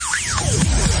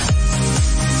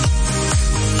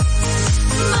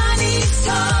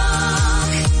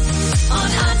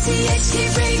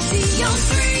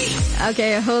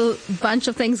Okay, a whole bunch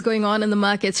of things going on in the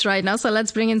markets right now. So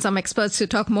let's bring in some experts to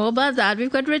talk more about that.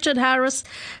 We've got Richard Harris,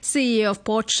 CEO of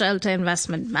Port Shelter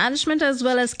Investment Management, as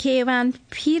well as Kayvan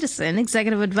Peterson,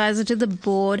 Executive Advisor to the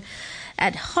Board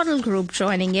at Huddle Group,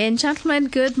 joining in. Gentlemen,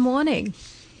 good morning.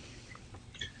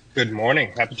 Good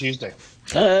morning. Happy Tuesday.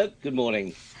 Good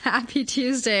morning. Happy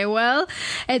Tuesday. Well,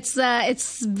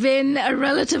 it's been a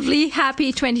relatively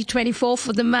happy 2024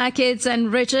 for the markets.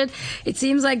 And Richard, it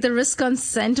seems like the risk on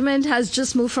sentiment has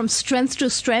just moved from strength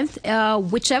to strength.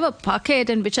 Whichever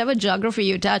pocket and whichever geography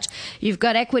you touch, you've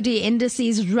got equity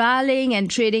indices rallying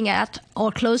and trading at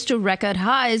or close to record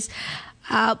highs.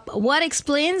 What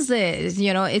explains this?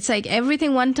 You know, it's like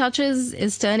everything one touches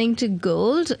is turning to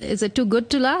gold. Is it too good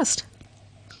to last?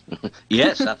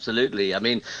 Yes, absolutely. I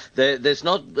mean, there's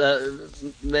not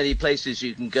many places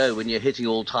you can go when you're hitting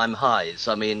all-time highs.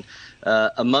 I mean,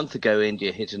 a month ago,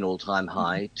 India hit an all-time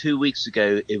high. 2 weeks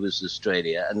ago, it was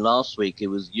Australia. And last week, it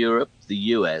was Europe, the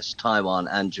US, Taiwan,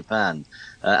 and Japan.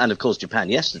 And, of course, Japan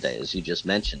yesterday, as you just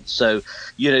mentioned. So,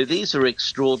 you know, these are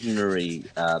extraordinary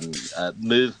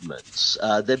movements.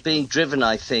 They're being driven,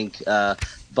 I think,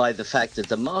 by the fact that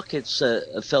the markets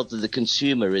felt that the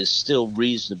consumer is still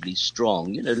reasonably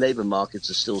strong. You know, labor markets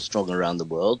are still strong around the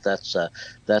world. That's a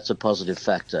positive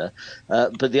factor.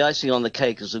 But the icing on the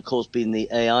cake has, of course, been the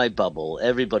AI bubble.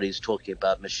 Everybody's talking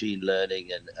about machine learning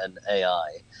and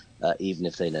AI. Even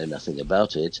if they know nothing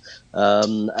about it.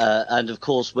 And, of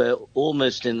course, we're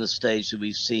almost in the stage that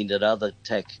we've seen at other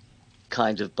tech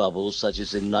kind of bubbles, such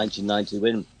as in 1990,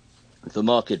 when the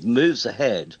market moves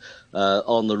ahead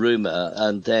on the rumor,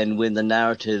 and then when the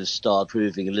narratives start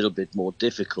proving a little bit more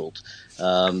difficult,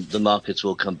 the markets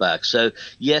will come back. So,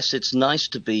 yes, it's nice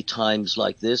to be times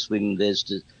like this when there's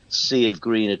the sea of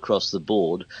green across the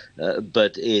board,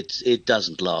 but it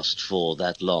doesn't last for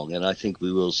that long. And I think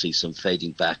we will see some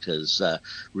fading back as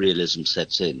realism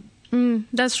sets in.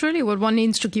 That's really what one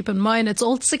needs to keep in mind. It's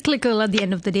all cyclical at the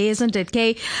end of the day, isn't it,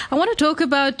 Kay? I want to talk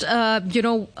about,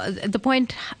 the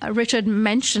point Richard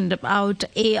mentioned about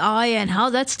AI and how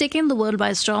that's taken the world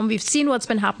by storm. We've seen what's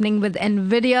been happening with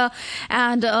NVIDIA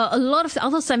and a lot of the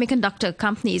other semiconductor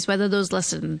companies, whether those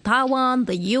listed in Taiwan,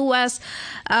 the US.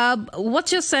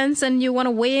 What's your sense? And you want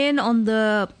to weigh in on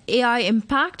the AI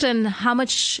impact and how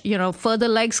much, further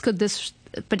legs could this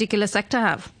particular sector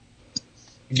have?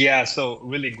 Yeah, so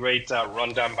really great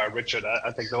rundown by Richard.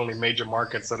 I think the only major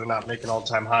markets that are not making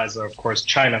all-time highs are, of course,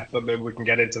 China, but maybe we can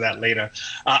get into that later.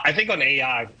 I think on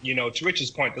AI, to Richard's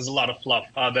point, there's a lot of fluff.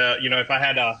 If I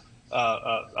had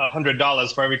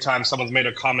 $100 for every time someone's made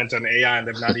a comment on AI and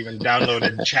they've not even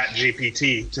downloaded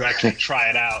ChatGPT to actually try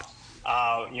it out,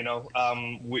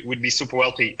 we'd be super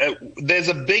wealthy. There's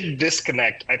a big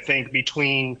disconnect, I think,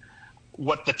 between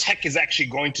what the tech is actually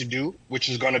going to do, which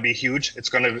is going to be huge. It's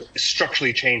going to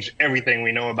structurally change everything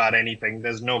we know about anything.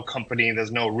 There's no company,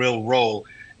 there's no real role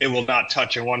it will not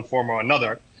touch in one form or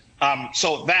another.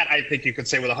 So that I think you could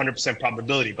say with 100%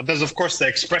 probability. But there's, of course, the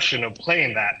expression of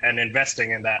playing that and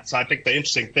investing in that. So I think the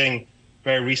interesting thing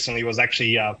very recently was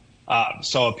actually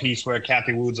saw a piece where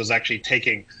Cathie Woods was actually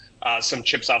taking some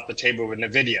chips off the table with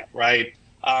NVIDIA, right?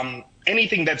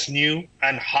 Anything that's new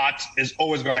and hot is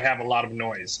always going to have a lot of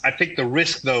noise. I think the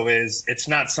risk, though, is it's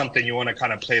not something you want to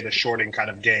kind of play the shorting kind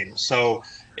of game. So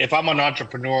if I'm an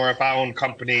entrepreneur, if I own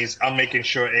companies, I'm making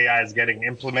sure AI is getting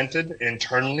implemented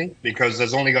internally, because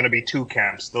there's only going to be two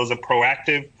camps. Those are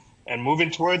proactive and moving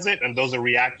towards it, and those are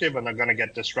reactive and are going to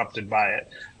get disrupted by it.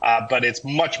 But it's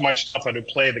much, much tougher to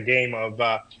play the game of,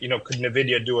 could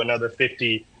NVIDIA do another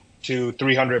 50 to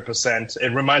 300%? It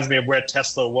reminds me of where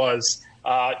Tesla was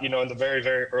in the very,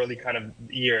 very early kind of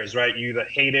years, right? You either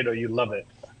hate it or you love it.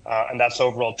 And that's the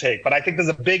overall take. But I think there's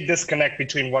a big disconnect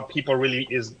between what people really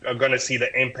are going to see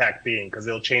the impact being, because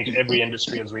it'll change every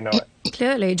industry as we know it.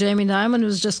 Clearly, Jamie Dimon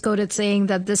was just quoted saying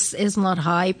that this is not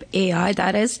hype AI,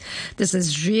 this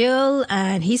is real.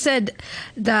 And he said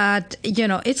that,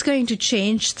 it's going to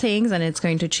change things and it's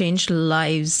going to change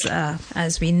lives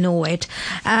as we know it.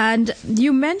 And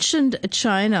you mentioned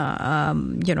China,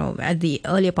 at the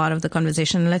earlier part of the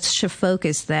conversation. Let's shift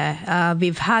focus there.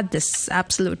 We've had this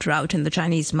absolute drought in the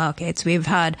Chinese markets. We've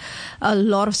had a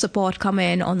lot of support come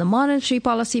in on the monetary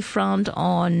policy front,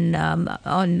 even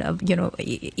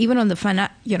on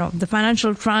the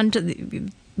financial front,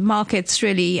 markets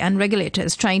really and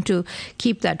regulators trying to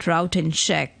keep that drought in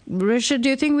check. Richard, do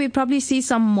you think we'll probably see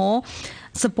some more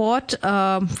support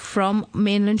from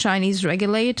mainland Chinese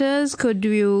regulators? Do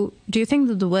you think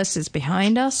that the worst is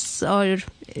behind us, or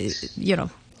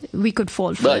we could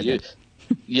fall further? Well,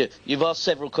 You've asked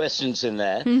several questions in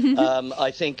there.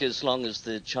 I think as long as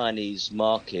the Chinese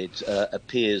market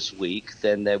appears weak,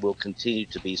 then there will continue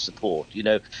to be support.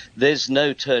 There's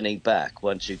no turning back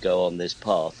once you go on this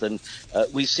path. And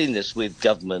we've seen this with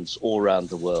governments all around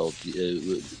the world.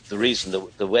 The reason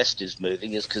the West is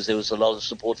moving is because there was a lot of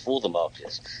support for the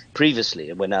markets previously,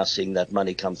 and we're now seeing that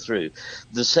money come through.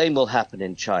 The same will happen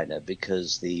in China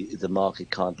because the market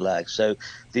can't lag. So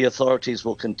the authorities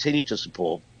will continue to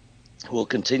support, will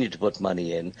continue to put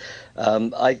money in.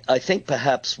 I think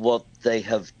perhaps what they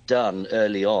have done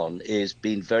early on is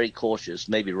been very cautious,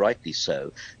 maybe rightly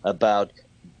so, about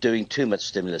doing too much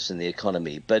stimulus in the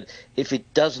economy. But if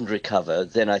it doesn't recover,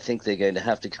 then I think they're going to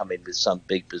have to come in with some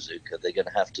big bazooka. They're going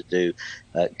to have to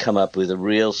come up with a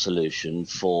real solution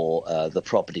for the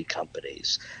property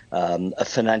companies, a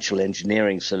financial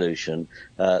engineering solution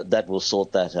that will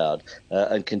sort that out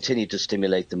and continue to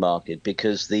stimulate the market,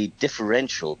 because the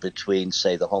differential between,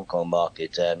 say, the Hong Kong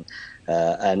market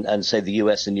and say the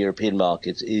US and European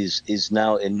markets is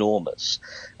now enormous.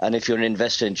 And if you're an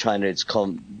investor in China, it's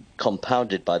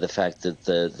compounded by the fact that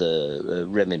the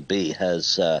renminbi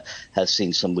has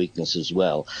seen some weakness as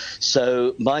well.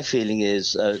 So my feeling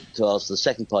is, to answer the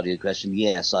second part of your question,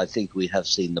 yes, I think we have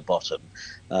seen the bottom.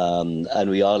 And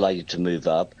we are likely to move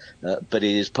up, but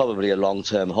it is probably a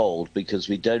long-term hold, because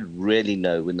we don't really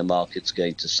know when the market's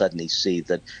going to suddenly see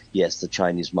that, yes, the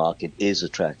Chinese market is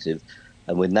attractive.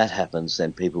 And when that happens,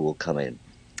 then people will come in.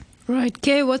 Right.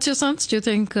 Kay, what's your sense? Do you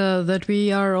think that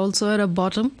we are also at a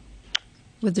bottom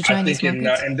with the Chinese markets?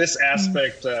 I think in this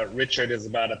aspect, Richard is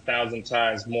about 1,000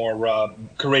 times more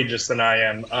courageous than I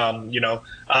am.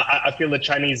 I feel the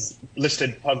Chinese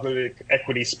listed public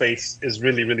equity space is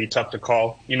really, really tough to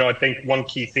call. I think one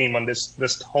key theme on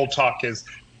this whole talk is,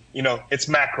 it's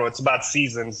macro, it's about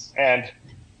seasons. And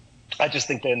I just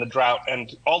think they're in the drought.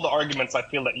 And all the arguments I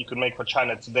feel that you could make for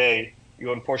China today,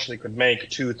 you unfortunately could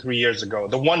make 2-3 years ago.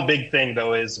 The one big thing,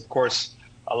 though, is, of course,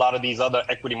 a lot of these other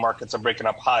equity markets are breaking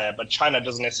up higher, but China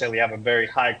doesn't necessarily have a very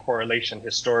high correlation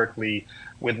historically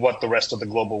with what the rest of the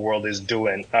global world is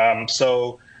doing. I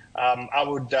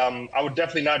would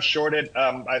definitely not short it.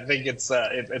 I think it's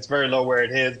very low where it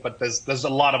is, but there's a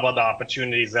lot of other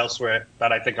opportunities elsewhere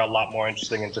that I think are a lot more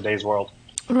interesting in today's world.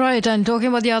 Right. And talking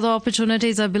about the other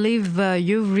opportunities, I believe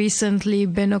you've recently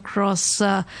been across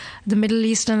the Middle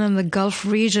Eastern and the Gulf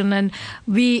region, and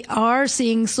we are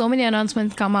seeing so many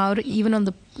announcements come out, even on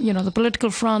the the political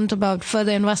front, about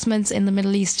further investments in the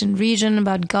Middle Eastern region,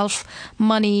 about Gulf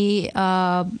money,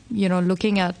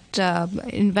 looking at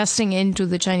investing into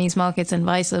the Chinese markets and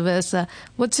vice versa.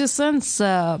 What's your sense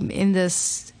in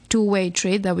this two-way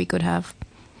trade that we could have?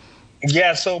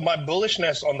 Yeah, so my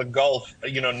bullishness on the Gulf,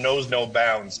 knows no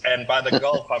bounds. And by the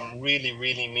Gulf, I'm really,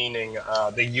 really meaning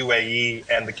the UAE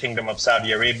and the Kingdom of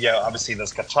Saudi Arabia. Obviously,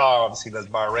 there's Qatar, obviously, there's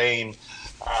Bahrain,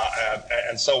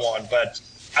 and so on. But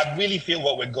I really feel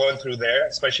what we're going through there,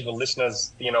 especially for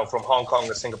listeners, from Hong Kong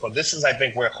to Singapore. This is, I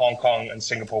think, where Hong Kong and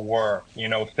Singapore were,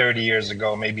 30 years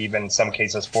ago, maybe even in some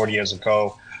cases 40 years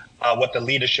ago. What the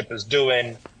leadership is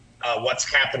doing, what's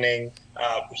happening.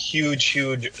 Huge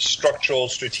structural,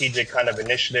 strategic kind of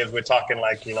initiative. We're talking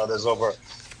like, there's over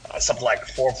something like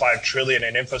 4 or 5 trillion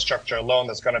in infrastructure alone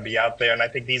that's going to be out there. And I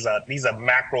think these are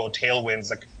macro tailwinds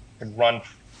that could run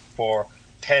for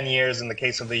 10 years in the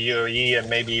case of the UAE, and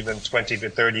maybe even 20 to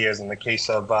 30 years in the case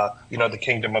of, the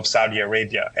Kingdom of Saudi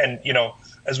Arabia. And,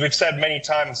 as we've said many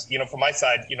times, from my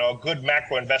side, a good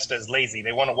macro investor is lazy.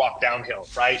 They want to walk downhill,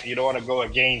 right? You don't want to go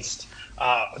against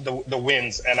the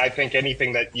winds. And I think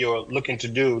anything that you're looking to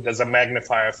do, there's a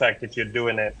magnifier effect if you're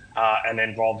doing it and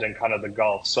involved in kind of the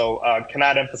Gulf. So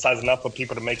cannot emphasize enough for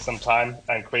people to make some time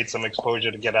and create some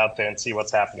exposure to get out there and see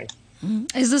what's happening.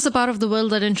 Is this a part of the world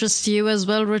that interests you as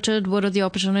well, Richard? What are the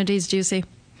opportunities do you see?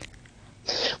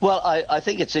 Well, I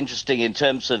think it's interesting in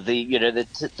terms of there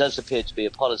does appear to be a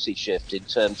policy shift in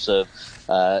terms of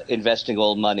investing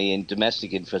all money in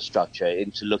domestic infrastructure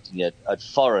into looking at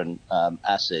foreign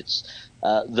assets.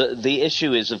 The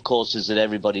issue is, of course, is that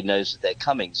everybody knows that they're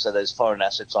coming, so those foreign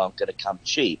assets aren't going to come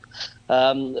cheap.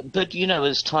 But,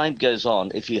 as time goes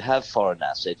on, if you have foreign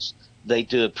assets, they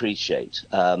do appreciate.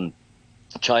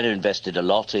 China invested a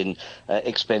lot in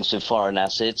expensive foreign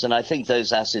assets, and I think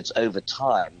those assets over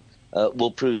time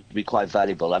will prove to be quite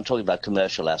valuable. I'm talking about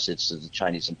commercial assets that the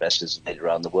Chinese investors have made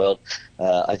around the world.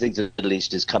 I think the Middle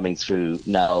East is coming through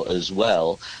now as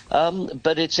well.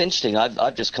 But it's interesting.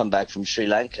 I've just come back from Sri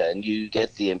Lanka, and you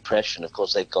get the impression, of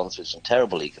course, they've gone through some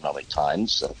terrible economic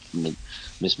times,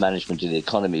 mismanagement of the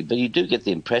economy, but you do get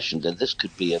the impression that this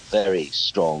could be a very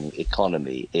strong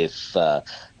economy if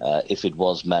it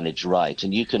was managed right.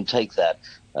 And you can take that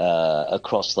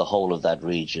across the whole of that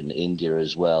region, India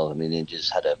as well. I mean, India's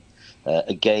had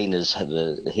again has had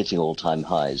hitting all-time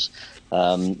highs.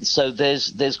 So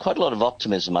there's quite a lot of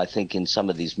optimism, I think, in some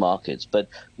of these markets. But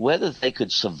whether they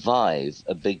could survive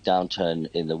a big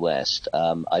downturn in the West,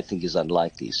 I think is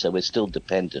unlikely. So we're still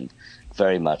dependent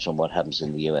very much on what happens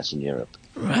in the US and Europe.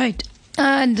 Right.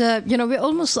 And, we're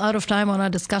almost out of time on our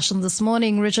discussion this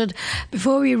morning. Richard,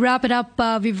 before we wrap it up,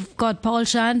 we've got Paul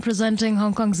Chan presenting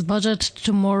Hong Kong's budget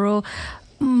tomorrow.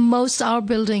 Most are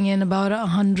building in about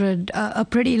a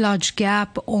pretty large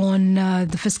gap on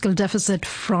the fiscal deficit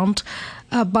front.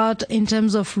 But in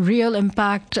terms of real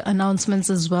impact announcements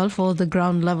as well for the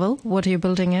ground level, what are you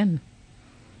building in?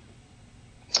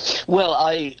 Well,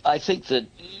 I think that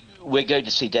we're going to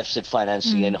see deficit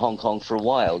financing in Hong Kong for a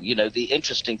while. You know, the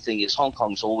interesting thing is Hong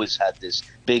Kong's always had this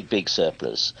big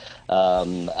surplus,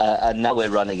 and now we're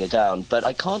running it down. But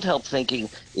I can't help thinking,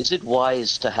 is it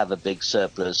wise to have a big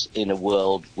surplus in a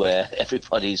world where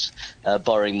everybody's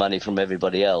borrowing money from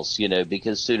everybody else, you know,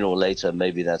 because sooner or later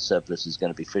maybe that surplus is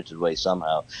going to be frittered away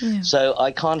somehow. Yeah. So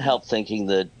I can't help thinking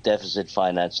that deficit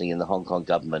financing in the Hong Kong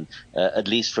government, at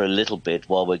least for a little bit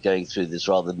while we're going through this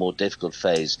rather more difficult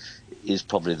phase, is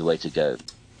probably the way to go.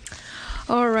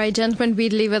 All right, gentlemen,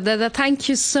 we'd leave it there. Thank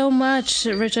you so much,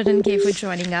 Richard and Kay, for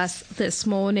joining us this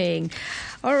morning. All right.